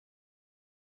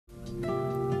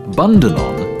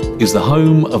Bundanon is the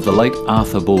home of the late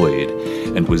Arthur Boyd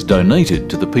and was donated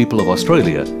to the people of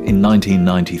Australia in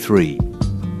 1993.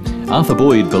 Arthur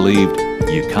Boyd believed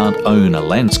you can't own a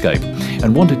landscape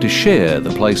and wanted to share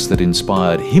the place that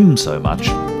inspired him so much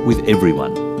with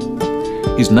everyone.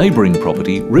 His neighbouring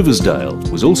property, Riversdale,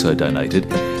 was also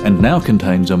donated and now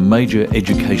contains a major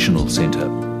educational centre.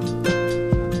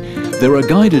 There are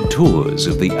guided tours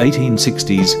of the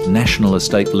 1860s National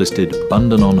Estate listed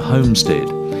Bundanon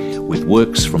Homestead, with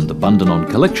works from the Bundanon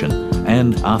collection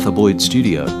and Arthur Boyd's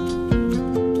studio.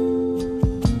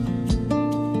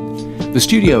 The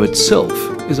studio itself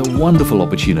is a wonderful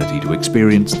opportunity to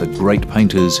experience the great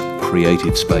painter's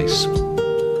creative space.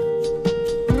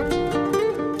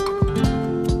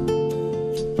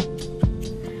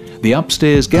 The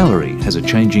upstairs gallery has a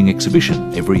changing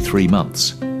exhibition every 3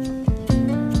 months.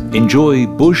 Enjoy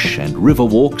bush and river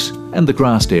walks and the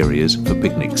grassed areas for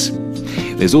picnics.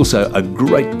 There's also a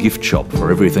great gift shop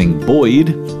for everything Boyd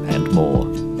and more.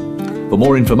 For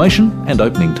more information and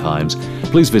opening times,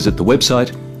 please visit the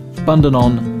website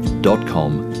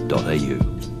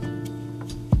bundanon.com.au.